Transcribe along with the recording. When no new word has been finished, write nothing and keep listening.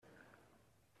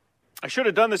I should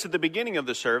have done this at the beginning of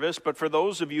the service, but for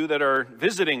those of you that are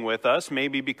visiting with us,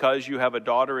 maybe because you have a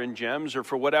daughter in GEMS or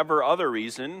for whatever other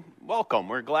reason, welcome.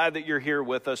 We're glad that you're here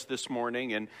with us this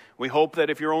morning, and we hope that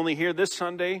if you're only here this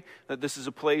Sunday, that this is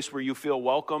a place where you feel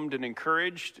welcomed and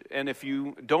encouraged, and if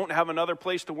you don't have another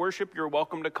place to worship, you're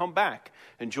welcome to come back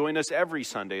and join us every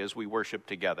Sunday as we worship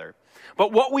together.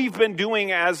 But what we've been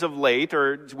doing as of late,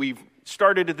 or we've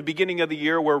started at the beginning of the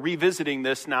year, we're revisiting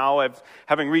this now,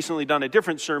 having recently done a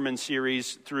different sermon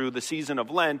series through the season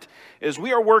of Lent, is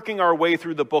we are working our way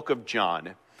through the book of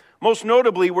John. Most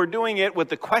notably, we're doing it with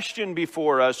the question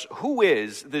before us, who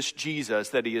is this Jesus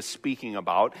that he is speaking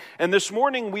about? And this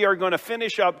morning we are going to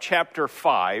finish up chapter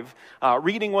 5,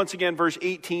 reading once again verse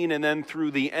 18 and then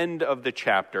through the end of the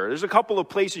chapter. There's a couple of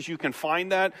places you can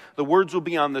find that. The words will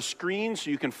be on the screen so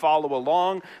you can follow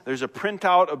along. There's a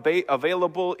printout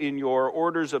available in your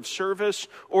orders of service,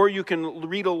 or you can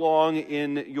read along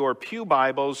in your pew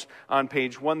Bibles on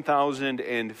page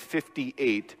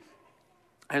 1058.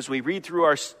 As we read through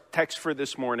our text for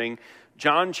this morning,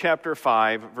 John chapter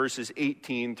 5, verses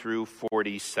 18 through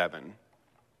 47.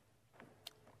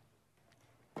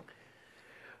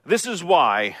 This is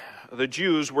why the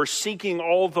Jews were seeking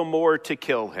all the more to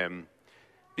kill him,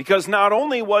 because not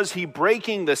only was he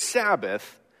breaking the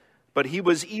Sabbath, but he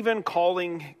was even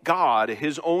calling God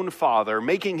his own Father,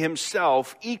 making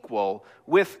himself equal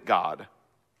with God.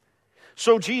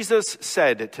 So Jesus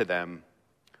said to them,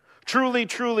 "Truly,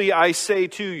 truly, I say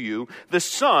to you, the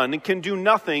Son can do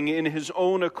nothing in his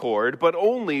own accord, but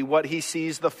only what he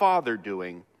sees the Father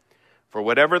doing. For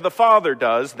whatever the Father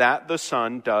does, that the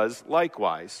Son does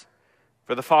likewise.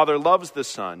 For the Father loves the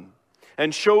Son,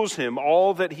 and shows him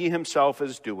all that he himself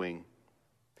is doing.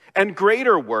 And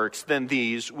greater works than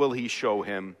these will he show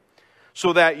him,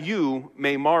 so that you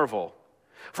may marvel.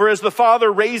 For as the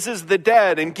Father raises the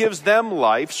dead and gives them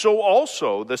life, so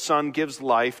also the Son gives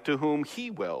life to whom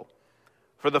he will.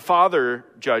 For the Father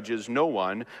judges no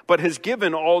one, but has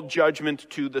given all judgment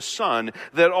to the Son,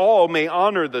 that all may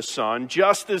honor the Son,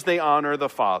 just as they honor the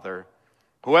Father.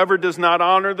 Whoever does not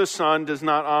honor the Son does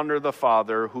not honor the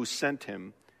Father who sent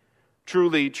him.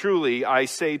 Truly, truly, I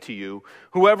say to you,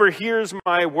 whoever hears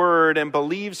my word and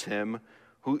believes him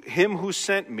who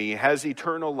sent me has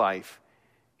eternal life.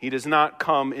 He does not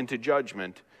come into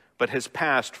judgment, but has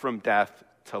passed from death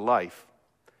to life.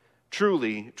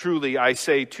 Truly, truly, I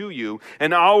say to you,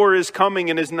 an hour is coming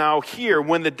and is now here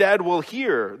when the dead will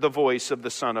hear the voice of the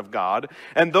Son of God,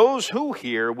 and those who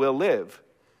hear will live.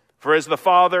 For as the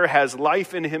Father has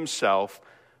life in himself,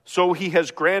 so he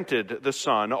has granted the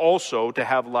Son also to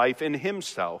have life in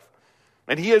himself.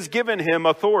 And he has given him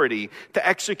authority to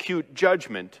execute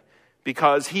judgment,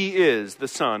 because he is the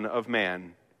Son of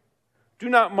Man. Do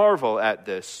not marvel at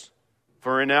this.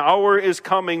 For an hour is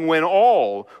coming when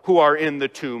all who are in the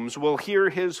tombs will hear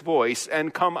his voice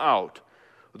and come out,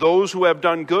 those who have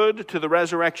done good to the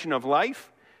resurrection of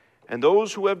life, and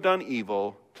those who have done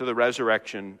evil to the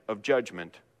resurrection of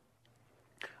judgment.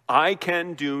 I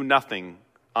can do nothing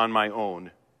on my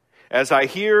own. As I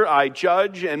hear, I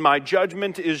judge, and my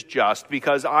judgment is just,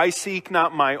 because I seek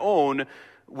not my own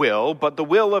will, but the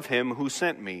will of him who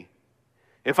sent me.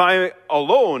 If I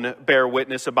alone bear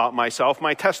witness about myself,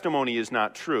 my testimony is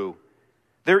not true.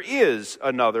 There is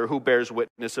another who bears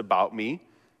witness about me,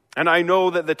 and I know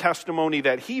that the testimony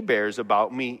that he bears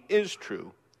about me is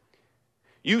true.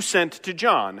 You sent to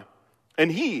John,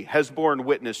 and he has borne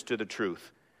witness to the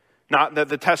truth. Not that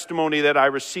the testimony that I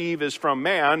receive is from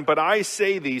man, but I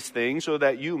say these things so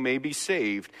that you may be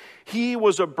saved. He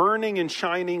was a burning and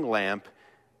shining lamp,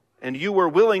 and you were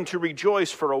willing to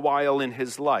rejoice for a while in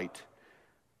his light.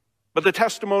 But the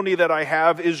testimony that I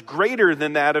have is greater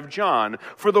than that of John,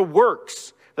 for the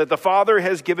works that the Father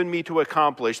has given me to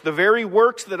accomplish, the very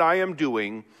works that I am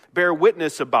doing, bear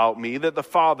witness about me that the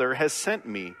Father has sent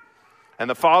me. And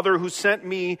the Father who sent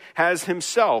me has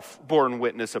himself borne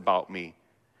witness about me.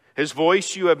 His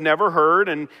voice you have never heard,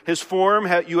 and his form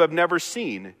you have never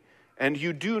seen, and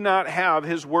you do not have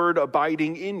his word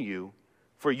abiding in you,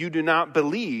 for you do not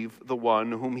believe the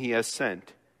one whom he has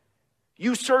sent.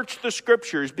 You search the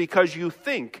Scriptures because you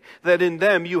think that in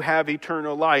them you have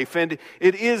eternal life, and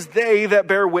it is they that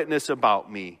bear witness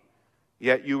about me.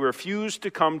 Yet you refuse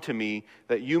to come to me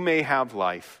that you may have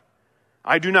life.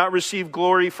 I do not receive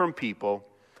glory from people,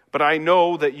 but I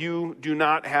know that you do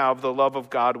not have the love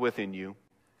of God within you.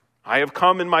 I have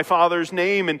come in my Father's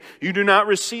name, and you do not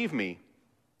receive me.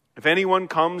 If anyone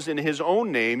comes in his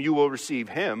own name, you will receive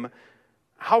him.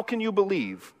 How can you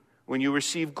believe when you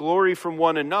receive glory from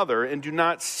one another and do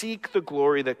not seek the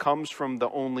glory that comes from the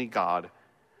only God?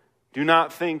 Do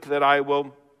not think that I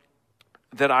will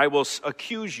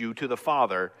accuse you to the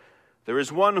Father. There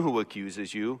is one who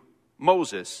accuses you,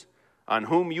 Moses, on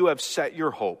whom you have set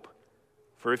your hope.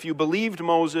 For if you believed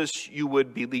Moses, you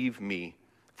would believe me,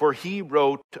 for he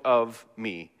wrote of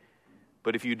me.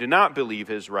 But if you do not believe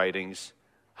his writings,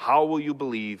 how will you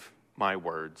believe my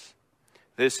words?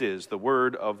 This is the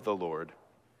word of the Lord.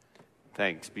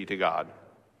 Thanks be to God.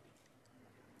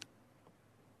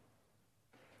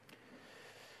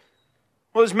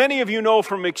 Well, as many of you know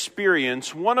from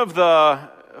experience, one of the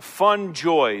fun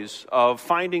joys of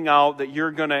finding out that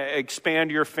you're going to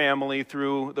expand your family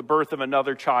through the birth of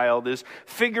another child is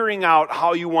figuring out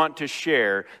how you want to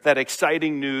share that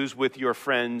exciting news with your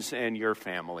friends and your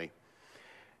family.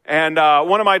 And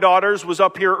one of my daughters was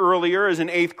up here earlier as an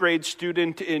 8th grade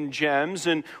student in GEMS.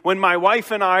 And when my wife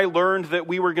and I learned that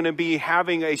we were going to be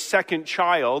having a second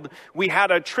child, we had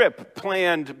a trip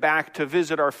planned back to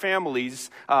visit our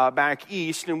families back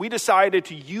east. And we decided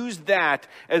to use that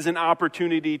as an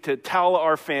opportunity to tell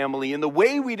our family. And the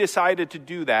way we decided to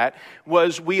do that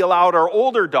was we allowed our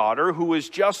older daughter, who was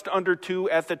just under 2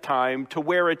 at the time, to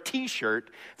wear a t-shirt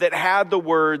that had the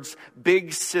words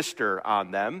 "Big Sister"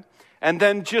 on them. And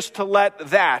then just to let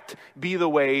that be the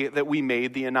way that we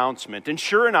made the announcement. And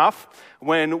sure enough,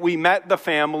 when we met the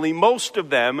family, most of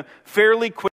them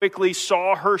fairly quickly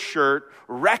saw her shirt,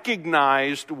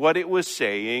 recognized what it was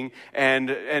saying, and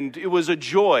it was a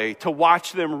joy to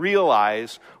watch them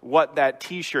realize what that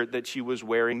t-shirt that she was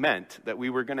wearing meant, that we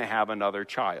were going to have another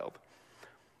child.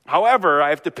 However,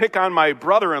 I have to pick on my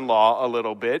brother-in-law a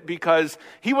little bit because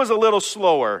he was a little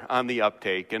slower on the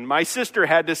uptake. And my sister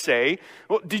had to say,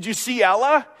 "Well, did you see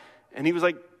Ella?" And he was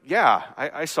like, "Yeah,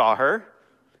 I saw her."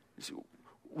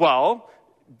 "Well,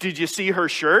 did you see her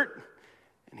shirt?"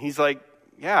 And he's like,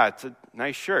 "Yeah, it's a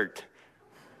nice shirt."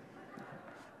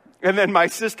 And then my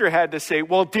sister had to say,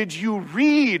 "Well, did you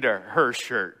read her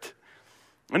shirt?"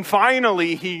 And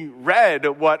finally, he read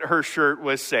what her shirt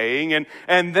was saying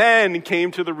and then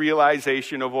came to the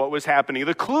realization of what was happening.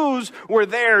 The clues were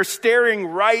there staring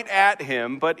right at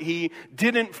him, but he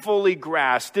didn't fully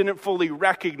grasp, didn't fully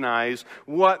recognize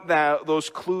what those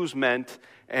clues meant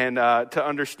and to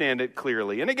understand it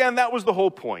clearly. And again, that was the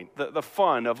whole point, the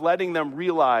fun of letting them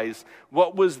realize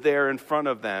what was there in front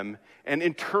of them and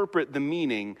interpret the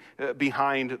meaning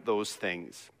behind those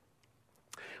things.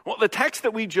 Well, the text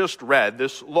that we just read,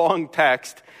 this long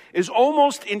text, is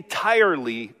almost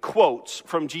entirely quotes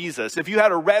from Jesus. If you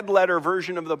had a red letter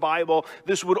version of the Bible,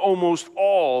 this would almost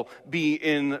all be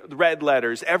in red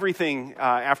letters, everything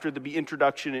after the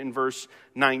introduction in verse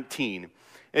 19.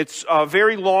 It's a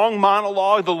very long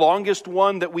monologue, the longest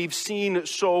one that we've seen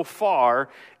so far,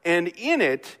 and in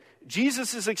it,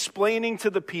 Jesus is explaining to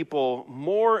the people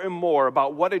more and more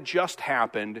about what had just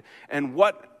happened and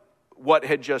what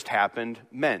had just happened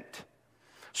meant.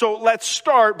 So let's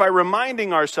start by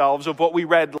reminding ourselves of what we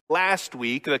read last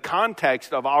week, the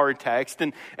context of our text,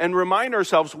 and remind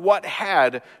ourselves what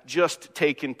had just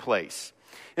taken place.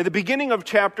 In the beginning of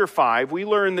chapter 5, we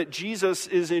learn that Jesus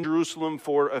is in Jerusalem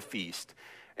for a feast.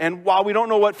 And while we don't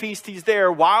know what feast he's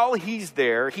there, while he's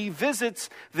there, he visits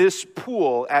this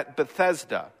pool at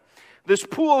Bethesda. This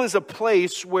pool is a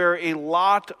place where a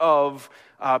lot of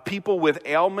people with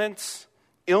ailments,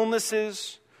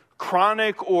 illnesses,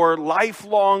 chronic or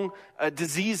lifelong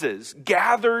diseases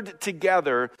gathered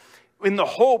together in the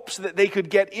hopes that they could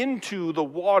get into the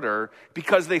water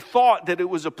because they thought that it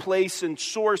was a place and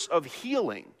source of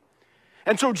healing.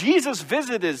 And so Jesus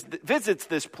visits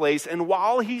this place, and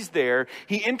while he's there,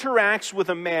 he interacts with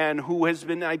a man who has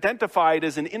been identified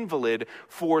as an invalid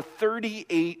for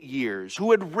 38 years,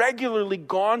 who had regularly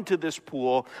gone to this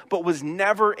pool but was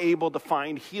never able to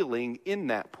find healing in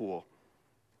that pool.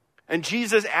 And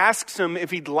Jesus asks him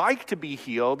if he'd like to be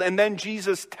healed. And then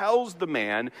Jesus tells the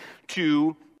man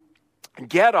to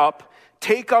get up,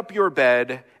 take up your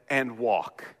bed, and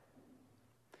walk.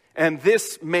 And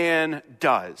this man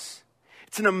does.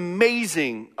 It's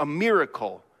a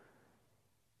miracle.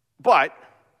 But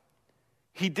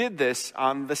he did this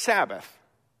on the Sabbath.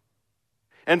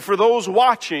 And for those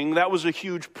watching, that was a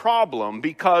huge problem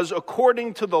because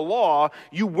according to the law,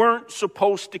 you weren't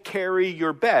supposed to carry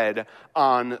your bed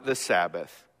on the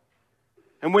Sabbath.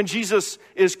 And when Jesus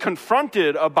is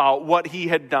confronted about what he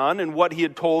had done and what he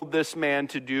had told this man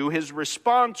to do, his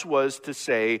response was to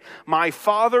say, "My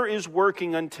Father is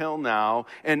working until now,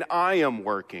 and I am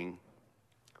working."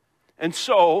 And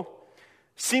so,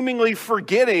 seemingly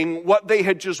forgetting what they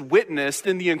had just witnessed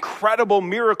and the incredible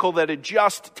miracle that had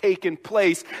just taken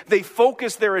place, they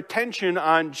focus their attention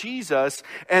on Jesus,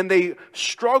 and they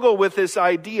struggle with this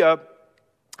idea,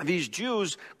 these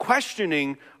Jews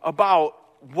questioning about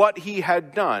what he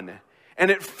had done. And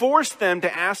it forced them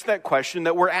to ask that question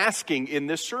that we're asking in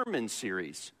this sermon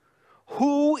series.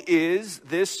 Who is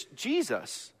this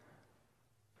Jesus?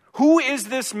 Who is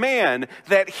this man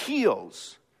that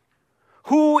heals?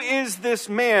 Who is this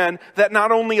man that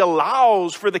not only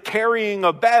allows for the carrying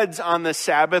of beds on the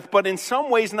Sabbath, but in some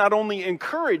ways not only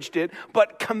encouraged it,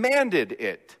 but commanded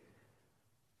it?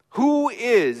 Who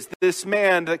is this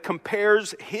man that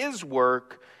compares his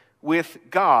work with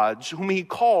God's, whom he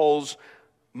calls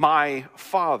my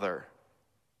Father?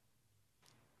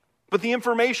 But the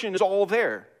information is all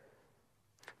there.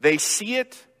 They see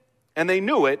it and they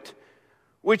knew it,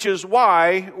 which is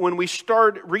why when we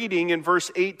start reading in verse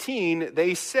 18,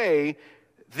 they say,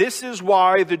 this is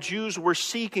why the Jews were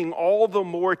seeking all the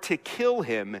more to kill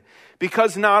him,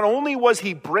 because not only was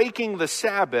he breaking the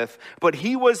Sabbath, but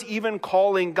he was even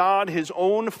calling God his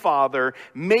own Father,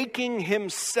 making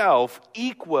himself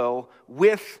equal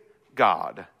with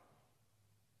God.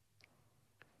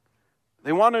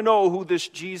 They want to know who this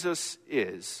Jesus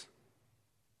is,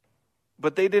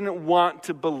 but they didn't want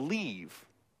to believe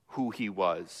who he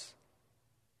was.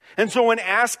 And so in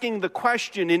asking the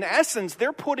question, in essence,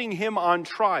 they're putting him on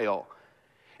trial.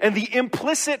 And the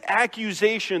implicit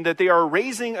accusation that they are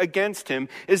raising against him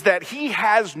is that he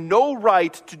has no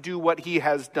right to do what he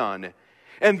has done.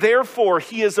 And therefore,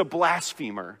 he is a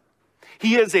blasphemer.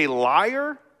 He is a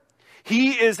liar. He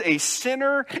is a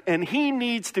sinner, and he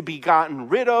needs to be gotten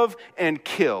rid of and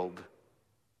killed.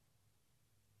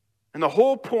 And the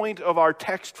whole point of our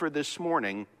text for this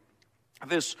morning,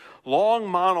 this long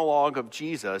monologue of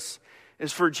Jesus,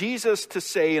 is for Jesus to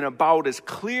say in about as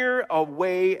clear a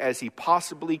way as he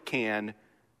possibly can,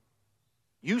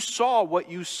 you saw what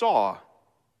you saw.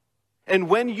 And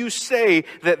when you say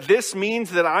that this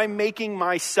means that I'm making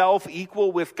myself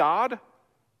equal with God,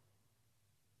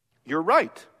 you're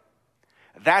right.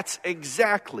 That's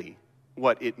exactly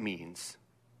what it means.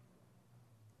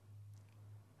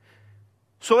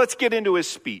 So let's get into his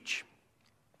speech.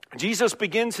 Jesus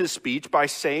begins his speech by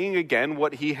saying again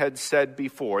what he had said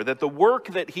before, that the work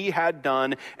that he had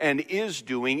done and is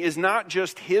doing is not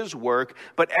just his work,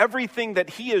 but everything that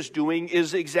he is doing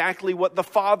is exactly what the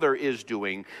Father is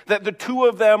doing. That the two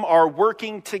of them are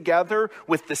working together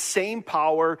with the same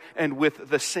power and with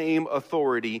the same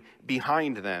authority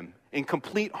behind them, in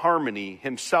complete harmony,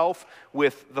 himself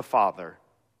with the Father.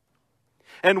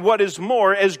 And what is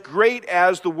more, as great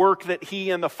as the work that he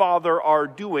and the Father are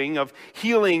doing of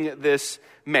healing this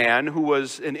man who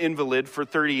was an invalid for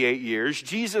 38 years,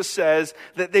 Jesus says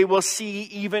that they will see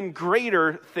even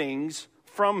greater things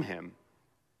from him.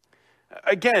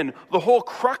 Again, the whole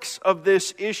crux of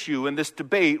this issue and this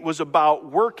debate was about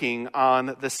working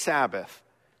on the Sabbath.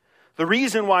 The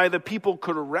reason why the people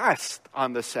could rest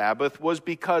on the Sabbath was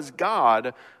because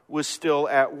God was still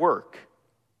at work.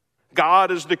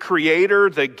 God, as the creator,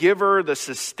 the giver, the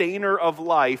sustainer of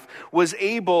life, was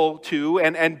able to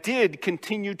and did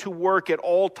continue to work at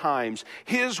all times.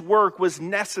 His work was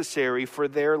necessary for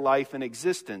their life and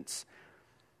existence.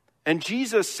 And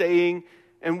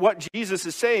what Jesus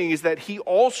is saying is that he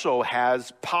also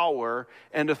has power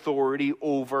and authority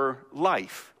over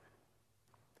life.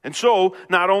 And so,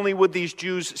 not only would these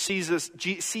Jews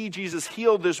see Jesus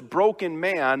heal this broken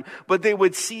man, but they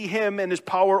would see him and his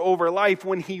power over life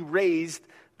when he raised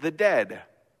the dead.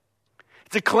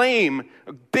 It's a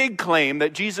big claim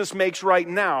that Jesus makes right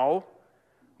now,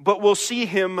 but we'll see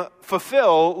him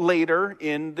fulfill later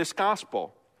in this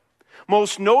gospel.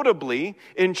 Most notably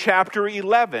in chapter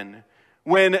 11,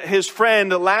 when his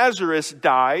friend Lazarus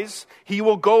dies, he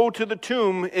will go to the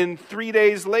tomb 3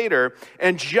 days later.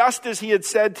 And just as he had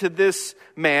said to this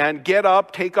man, get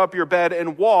up, take up your bed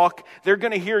and walk, they're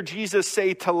going to hear Jesus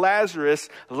say to Lazarus,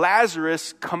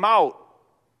 Lazarus, come out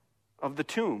of the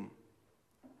tomb.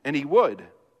 And he would.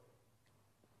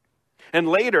 And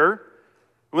later,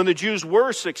 when the Jews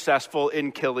were successful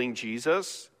in killing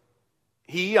Jesus,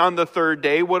 he, on the third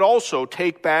day, would also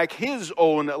take back his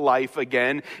own life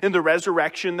again in the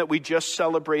resurrection that we just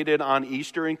celebrated on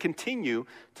Easter and continue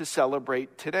to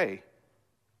celebrate today.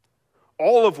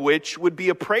 All of which would be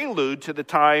a prelude to the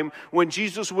time when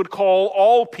Jesus would call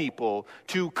all people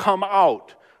to come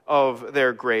out of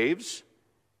their graves,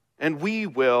 and we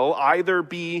will either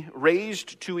be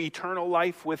raised to eternal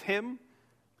life with him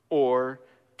or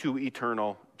to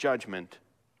eternal judgment.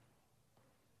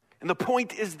 And the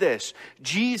point is this: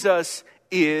 Jesus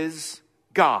is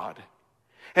God.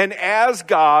 And as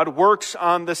God works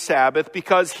on the Sabbath,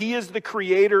 because he is the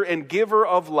creator and giver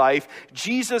of life,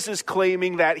 Jesus is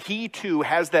claiming that he too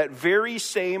has that very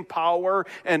same power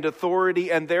and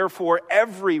authority, and therefore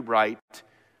every right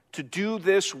to do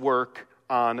this work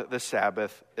on the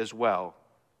Sabbath as well.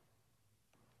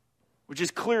 which is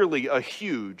clearly a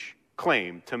huge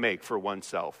claim to make for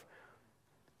oneself.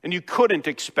 And you couldn't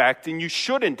expect, and you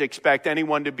shouldn't expect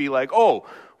anyone to be like, oh,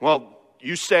 well,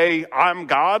 you say I'm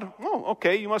God? Oh,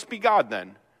 okay, you must be God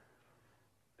then.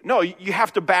 No, you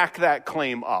have to back that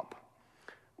claim up,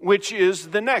 which is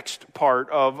the next part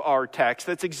of our text.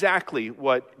 That's exactly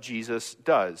what Jesus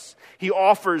does. He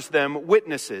offers them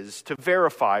witnesses to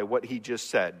verify what he just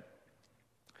said.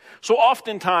 So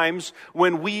oftentimes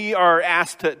when we are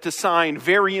asked to sign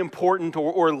very important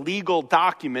or legal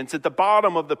documents, at the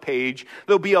bottom of the page,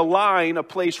 there'll be a line, a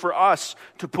place for us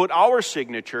to put our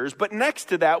signatures, but next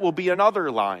to that will be another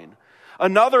line.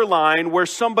 Another line where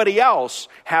somebody else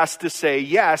has to say,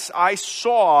 yes, I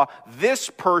saw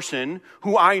this person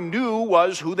who I knew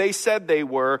was who they said they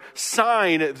were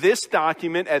sign this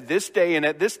document at this day and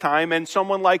at this time, and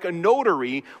someone like a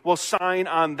notary will sign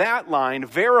on that line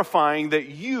verifying that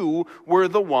you were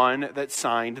the one that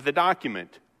signed the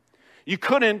document. You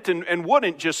couldn't and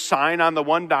wouldn't just sign on the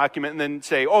one document and then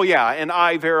say, oh yeah, and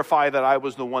I verify that I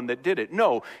was the one that did it.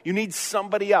 No, you need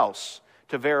somebody else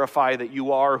to verify that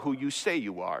you are who you say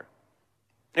you are.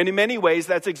 And in many ways,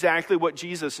 that's exactly what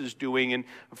Jesus is doing in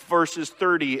verses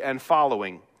 30 and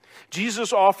following.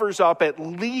 Jesus offers up at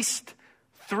least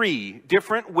 3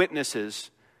 different witnesses,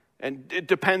 and it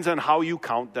depends on how you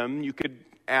count them. You could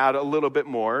add a little bit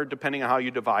more, depending on how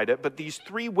you divide it. But these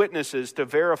 3 witnesses to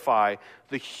verify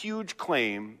the huge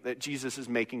claim that Jesus is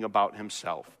making about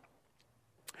himself.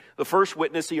 The first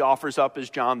witness he offers up is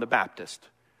John the Baptist.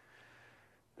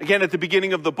 Again, at the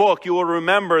beginning of the book, you will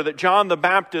remember that John the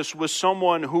Baptist was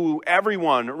someone who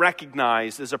everyone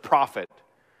recognized as a prophet,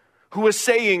 who was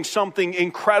saying something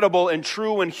incredible and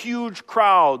true, and huge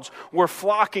crowds were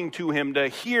flocking to him to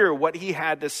hear what he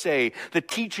had to say, the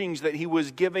teachings that he was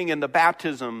giving and the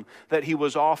baptism that he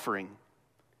was offering.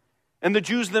 And the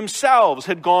Jews themselves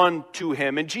had gone to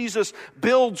him, and Jesus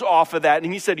builds off of that,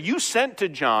 and he said, you sent to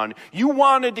John, you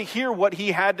wanted to hear what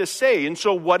he had to say, and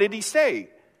so what did he say?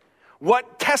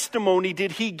 What testimony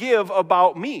did he give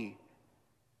about me?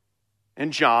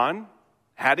 And John,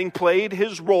 having played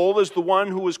his role as the one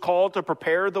who was called to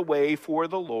prepare the way for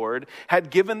the Lord,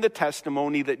 had given the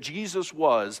testimony that Jesus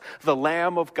was the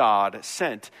Lamb of God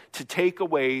sent to take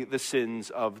away the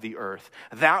sins of the earth.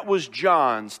 That was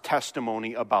John's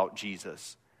testimony about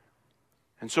Jesus.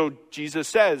 And so Jesus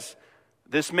says,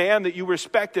 this man that you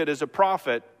respected as a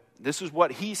prophet, this is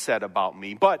what he said about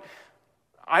me. But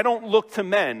I don't look to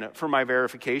men for my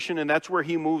verification, and that's where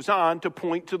he moves on to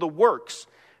point to the works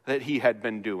that he had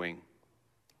been doing.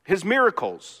 His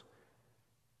miracles,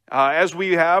 as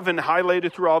we have and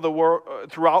highlighted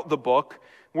throughout the book,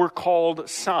 were called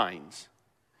signs.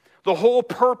 The whole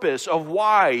purpose of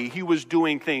why he was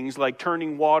doing things like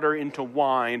turning water into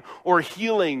wine or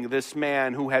healing this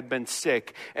man who had been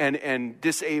sick and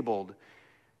disabled.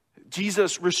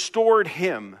 Jesus restored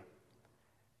him.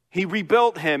 He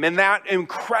rebuilt him, and that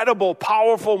incredible,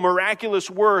 powerful, miraculous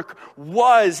work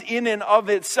was in and of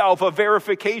itself a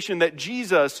verification that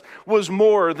Jesus was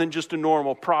more than just a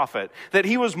normal prophet, that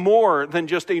he was more than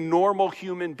just a normal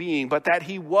human being, but that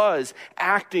he was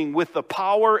acting with the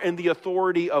power and the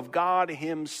authority of God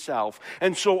himself.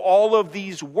 And so all of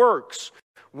these works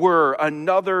were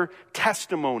another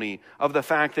testimony of the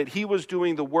fact that he was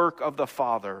doing the work of the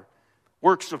Father,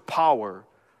 works of power,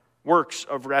 works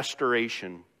of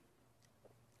restoration.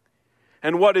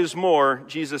 And what is more,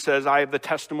 Jesus says, I have the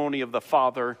testimony of the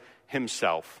Father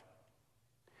himself.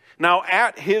 Now,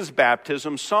 at his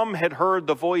baptism, some had heard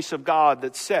the voice of God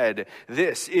that said,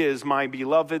 this is my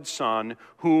beloved Son,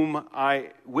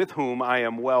 with whom I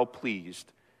am well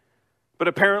pleased. But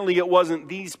apparently it wasn't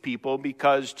these people,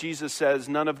 because Jesus says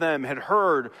none of them had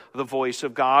heard the voice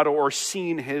of God or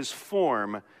seen his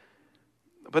form.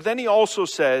 But then he also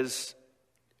says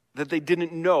that they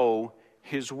didn't know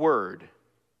his word.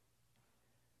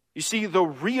 You see, the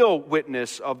real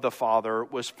witness of the Father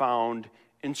was found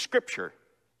in Scripture.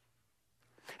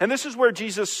 And this is where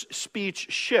Jesus'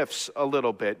 speech shifts a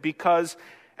little bit, because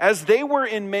as they were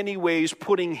in many ways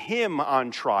putting him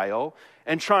on trial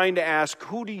and trying to ask,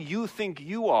 who do you think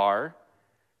you are?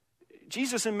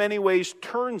 Jesus in many ways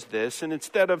turns this, and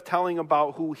instead of telling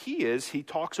about who he is, he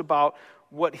talks about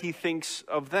what he thinks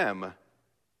of them,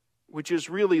 which is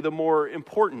really the more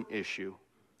important issue.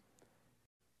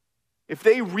 If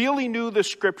they really knew the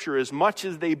Scripture as much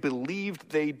as they believed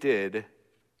they did,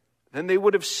 then they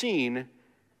would have seen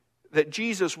that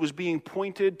Jesus was being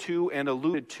pointed to and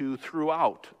alluded to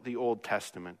throughout the Old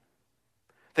Testament.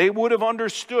 They would have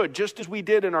understood, just as we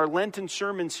did in our Lenten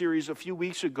sermon series a few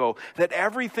weeks ago, that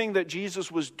everything that Jesus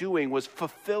was doing was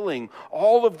fulfilling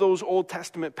all of those Old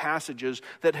Testament passages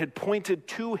that had pointed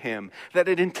to him, that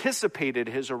had anticipated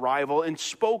his arrival and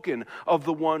spoken of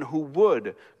the one who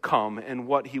would come and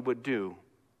what he would do.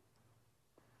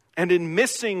 And in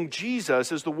missing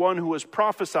Jesus as the one who was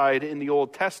prophesied in the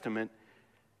Old Testament,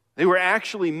 they were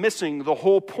actually missing the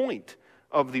whole point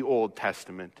of the Old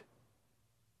Testament.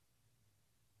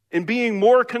 In being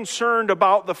more concerned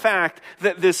about the fact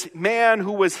that this man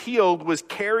who was healed was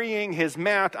carrying his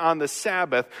mat on the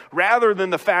Sabbath, rather than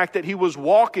the fact that he was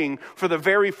walking for the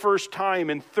very first time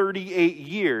in 38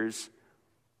 years,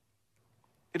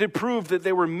 it had proved that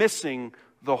they were missing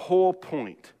the whole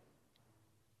point.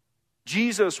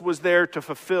 Jesus was there to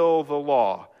fulfill the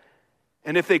law.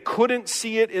 And if they couldn't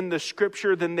see it in the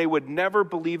Scripture, then they would never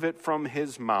believe it from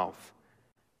his mouth.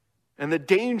 And the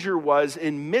danger was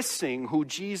in missing who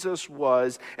Jesus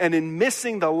was and in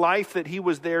missing the life that he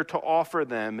was there to offer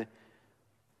them.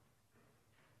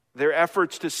 Their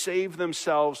efforts to save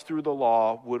themselves through the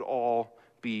law would all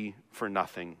be for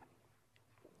nothing.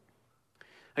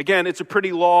 Again, it's a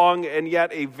pretty long and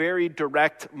yet a very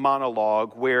direct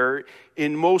monologue where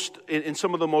in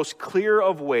some of the most clear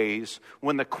of ways,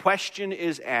 when the question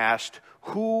is asked,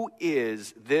 who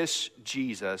is this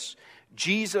Jesus?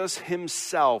 Jesus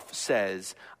himself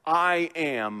says, I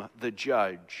am the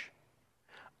judge.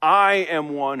 I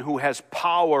am one who has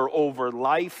power over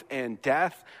life and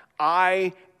death.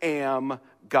 I am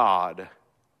God.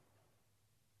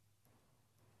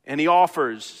 And he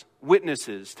offers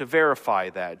witnesses to verify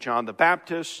that. John the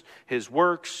Baptist, his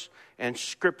works, and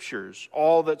scriptures,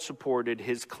 all that supported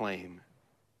his claim.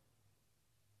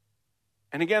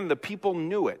 And again, the people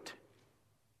knew it.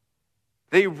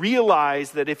 They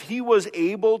realized that if he was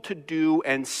able to do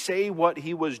and say what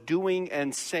he was doing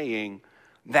and saying,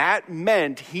 that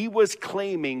meant he was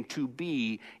claiming to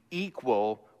be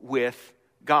equal with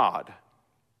God.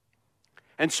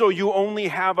 And so you only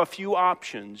have a few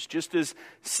options, just as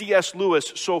C.S.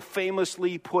 Lewis so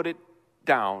famously put it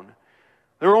down.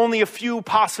 There are only a few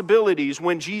possibilities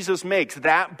when Jesus makes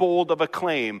that bold of a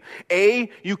claim. A,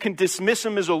 you can dismiss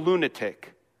him as a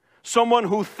lunatic. Someone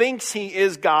who thinks he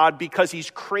is God because he's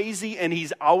crazy and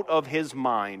he's out of his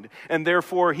mind, and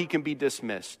therefore he can be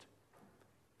dismissed.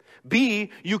 B,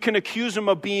 you can accuse him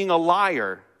of being a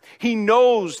liar. He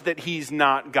knows that he's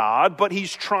not God, but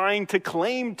he's trying to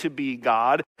claim to be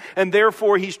God, and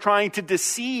therefore he's trying to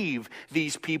deceive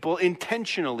these people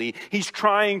intentionally. He's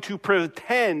trying to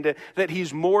pretend that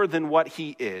he's more than what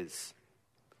he is.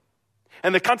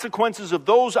 And the consequences of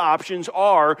those options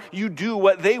are you do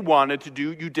what they wanted to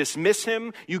do. You dismiss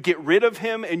him, you get rid of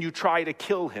him, and you try to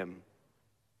kill him.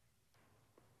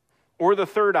 Or the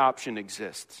third option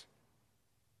exists.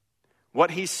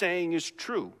 What he's saying is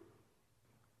true.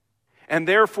 And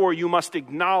therefore you must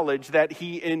acknowledge that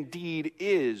he indeed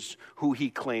is who he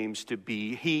claims to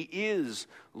be. He is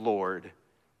Lord.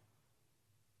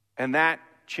 And that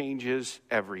changes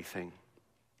everything.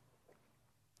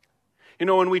 You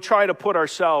know, when we try to put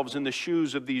ourselves in the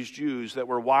shoes of these Jews that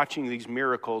were watching these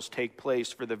miracles take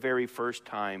place for the very first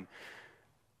time,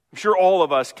 I'm sure all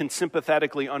of us can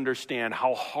sympathetically understand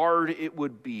how hard it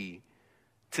would be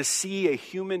to see a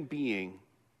human being,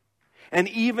 and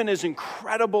even as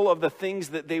incredible of the things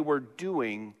that they were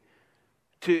doing,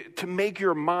 to make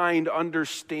your mind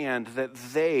understand that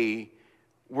they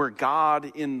were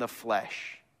God in the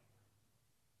flesh.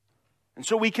 And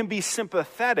so we can be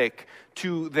sympathetic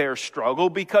to their struggle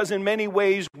because in many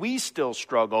ways we still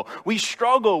struggle. We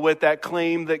struggle with that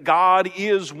claim that God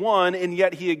is one and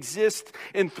yet he exists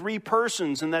in three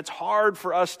persons. And that's hard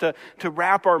for us to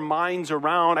wrap our minds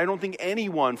around. I don't think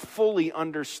anyone fully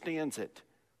understands it.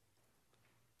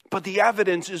 But the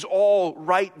evidence is all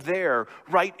right there,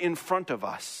 right in front of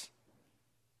us.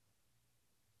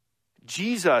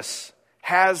 Jesus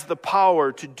has the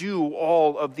power to do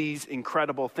all of these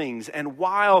incredible things. And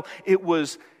while it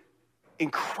was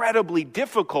incredibly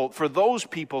difficult for those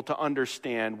people to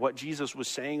understand what Jesus was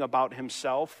saying about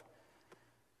himself,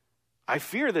 I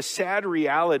fear the sad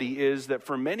reality is that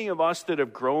for many of us that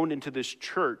have grown into this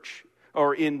church,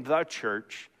 or in the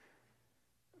church,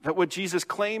 that what Jesus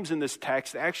claims in this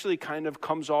text actually kind of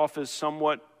comes off as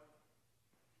somewhat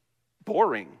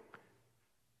boring.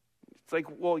 It's like,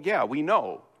 well, yeah, we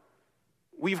know.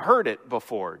 We've heard it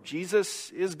before.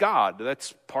 Jesus is God.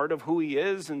 That's part of who he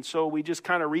is. And so we just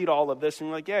kind of read all of this and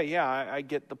we're like, yeah, I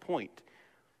get the point.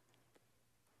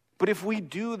 But if we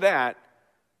do that,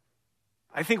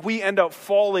 I think we end up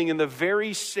falling in the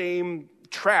very same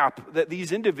trap that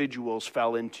these individuals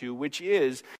fell into, which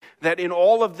is that in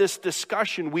all of this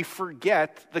discussion, we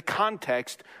forget the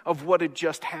context of what had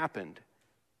just happened.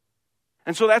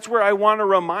 And so that's where I want to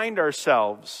remind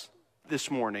ourselves this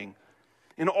morning.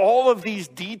 In all of these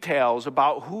details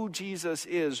about who Jesus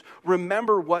is,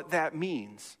 remember what that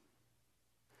means.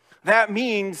 That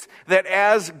means that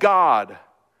as God,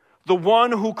 the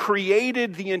one who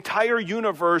created the entire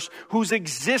universe, whose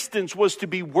existence was to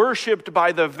be worshiped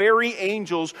by the very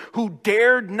angels who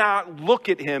dared not look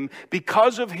at him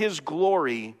because of his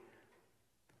glory,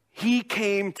 he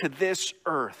came to this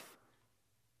earth.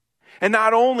 And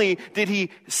not only did he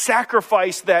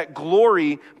sacrifice that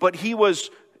glory, but he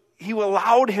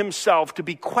allowed himself to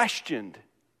be questioned.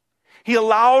 He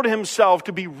allowed himself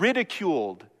to be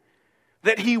ridiculed.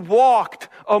 That he walked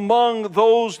among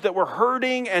those that were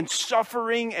hurting and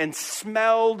suffering and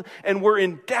smelled and were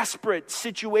in desperate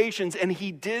situations. And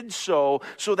he did so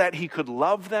that he could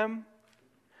love them,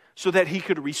 so that he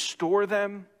could restore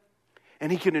them,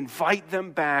 and he could invite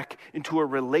them back into a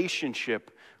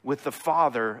relationship with the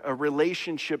Father, a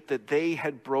relationship that they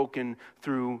had broken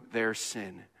through their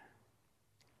sin.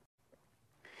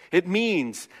 It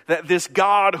means that this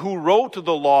God who wrote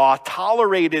the law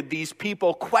tolerated these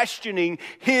people questioning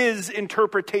his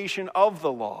interpretation of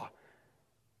the law.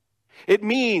 It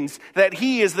means that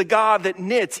he is the God that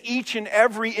knits each and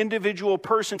every individual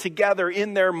person together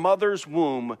in their mother's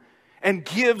womb and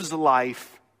gives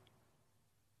life,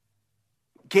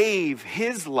 gave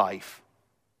his life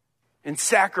in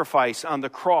sacrifice on the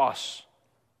cross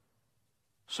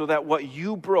so that what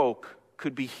you broke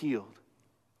could be healed.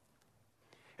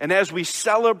 And as we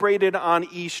celebrated on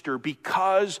Easter,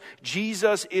 because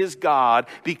Jesus is God,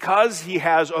 because he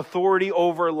has authority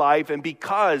over life, and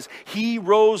because he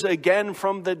rose again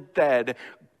from the dead,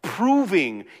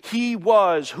 proving he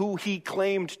was who he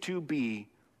claimed to be,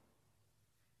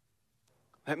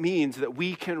 that means that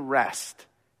we can rest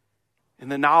in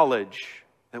the knowledge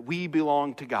that we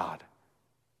belong to God,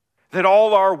 that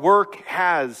all our work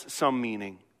has some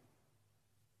meaning.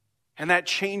 And that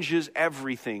changes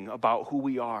everything about who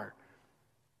we are.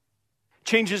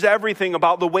 Changes everything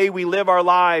about the way we live our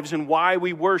lives and why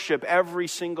we worship every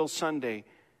single Sunday.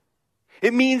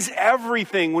 It means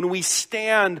everything when we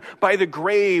stand by the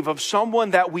grave of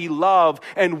someone that we love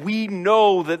and we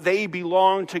know that they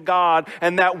belong to God,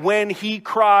 and that when he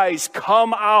cries,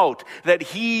 "Come out," that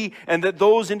he and that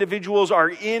those individuals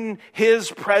are in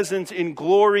his presence in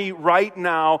glory right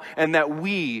now, and that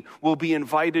we will be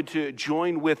invited to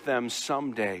join with them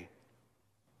someday.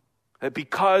 That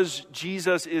because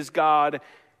Jesus is God,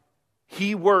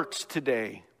 he works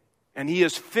today. And he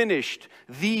has finished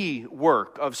the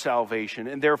work of salvation,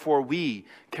 and therefore we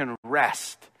can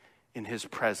rest in his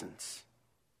presence.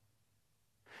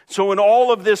 So in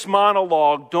all of this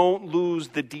monologue, don't lose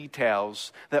the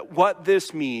details. That what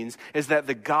this means is that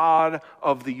the God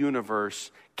of the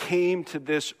universe came to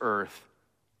this earth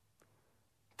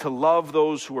to love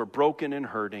those who are broken and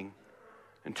hurting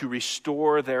and to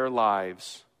restore their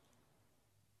lives.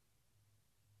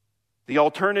 The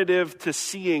alternative to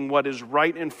seeing what is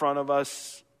right in front of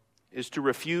us is to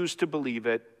refuse to believe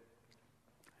it,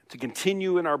 to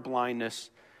continue in our blindness,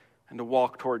 and to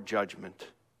walk toward judgment.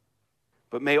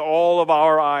 But may all of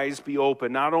our eyes be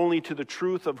open, not only to the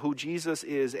truth of who Jesus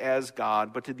is as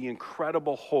God, but to the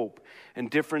incredible hope and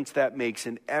difference that makes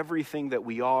in everything that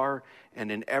we are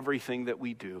and in everything that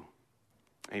we do.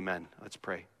 Amen. Let's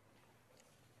pray.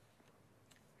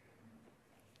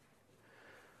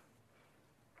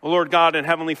 O Lord God and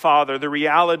Heavenly Father, the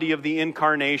reality of the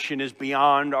incarnation is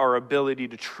beyond our ability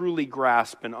to truly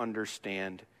grasp and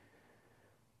understand.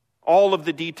 All of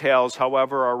the details,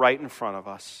 however, are right in front of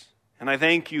us. And I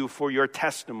thank you for your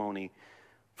testimony,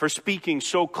 for speaking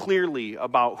so clearly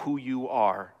about who you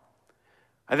are.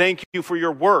 I thank you for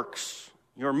your works,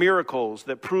 your miracles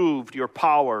that proved your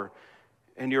power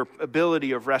and your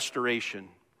ability of restoration.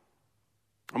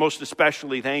 Most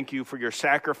especially, thank you for your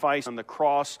sacrifice on the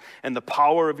cross and the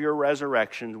power of your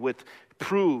resurrection, which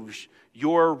proves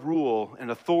your rule and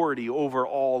authority over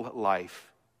all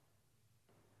life.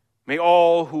 May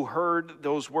all who heard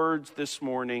those words this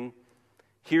morning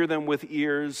hear them with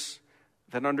ears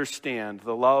that understand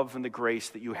the love and the grace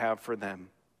that you have for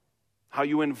them, how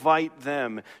you invite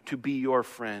them to be your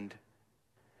friend.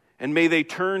 And may they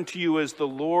turn to you as the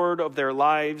Lord of their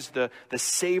lives, the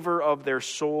Savior of their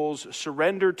souls,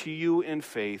 surrender to you in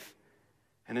faith,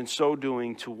 and in so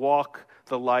doing to walk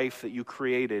the life that you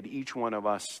created each one of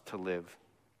us to live.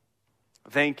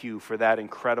 Thank you for that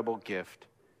incredible gift.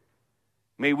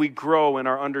 May we grow in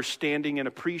our understanding and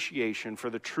appreciation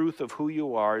for the truth of who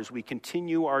you are as we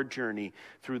continue our journey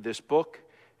through this book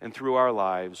and through our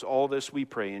lives. All this we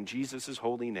pray in Jesus'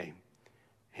 holy name.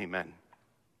 Amen.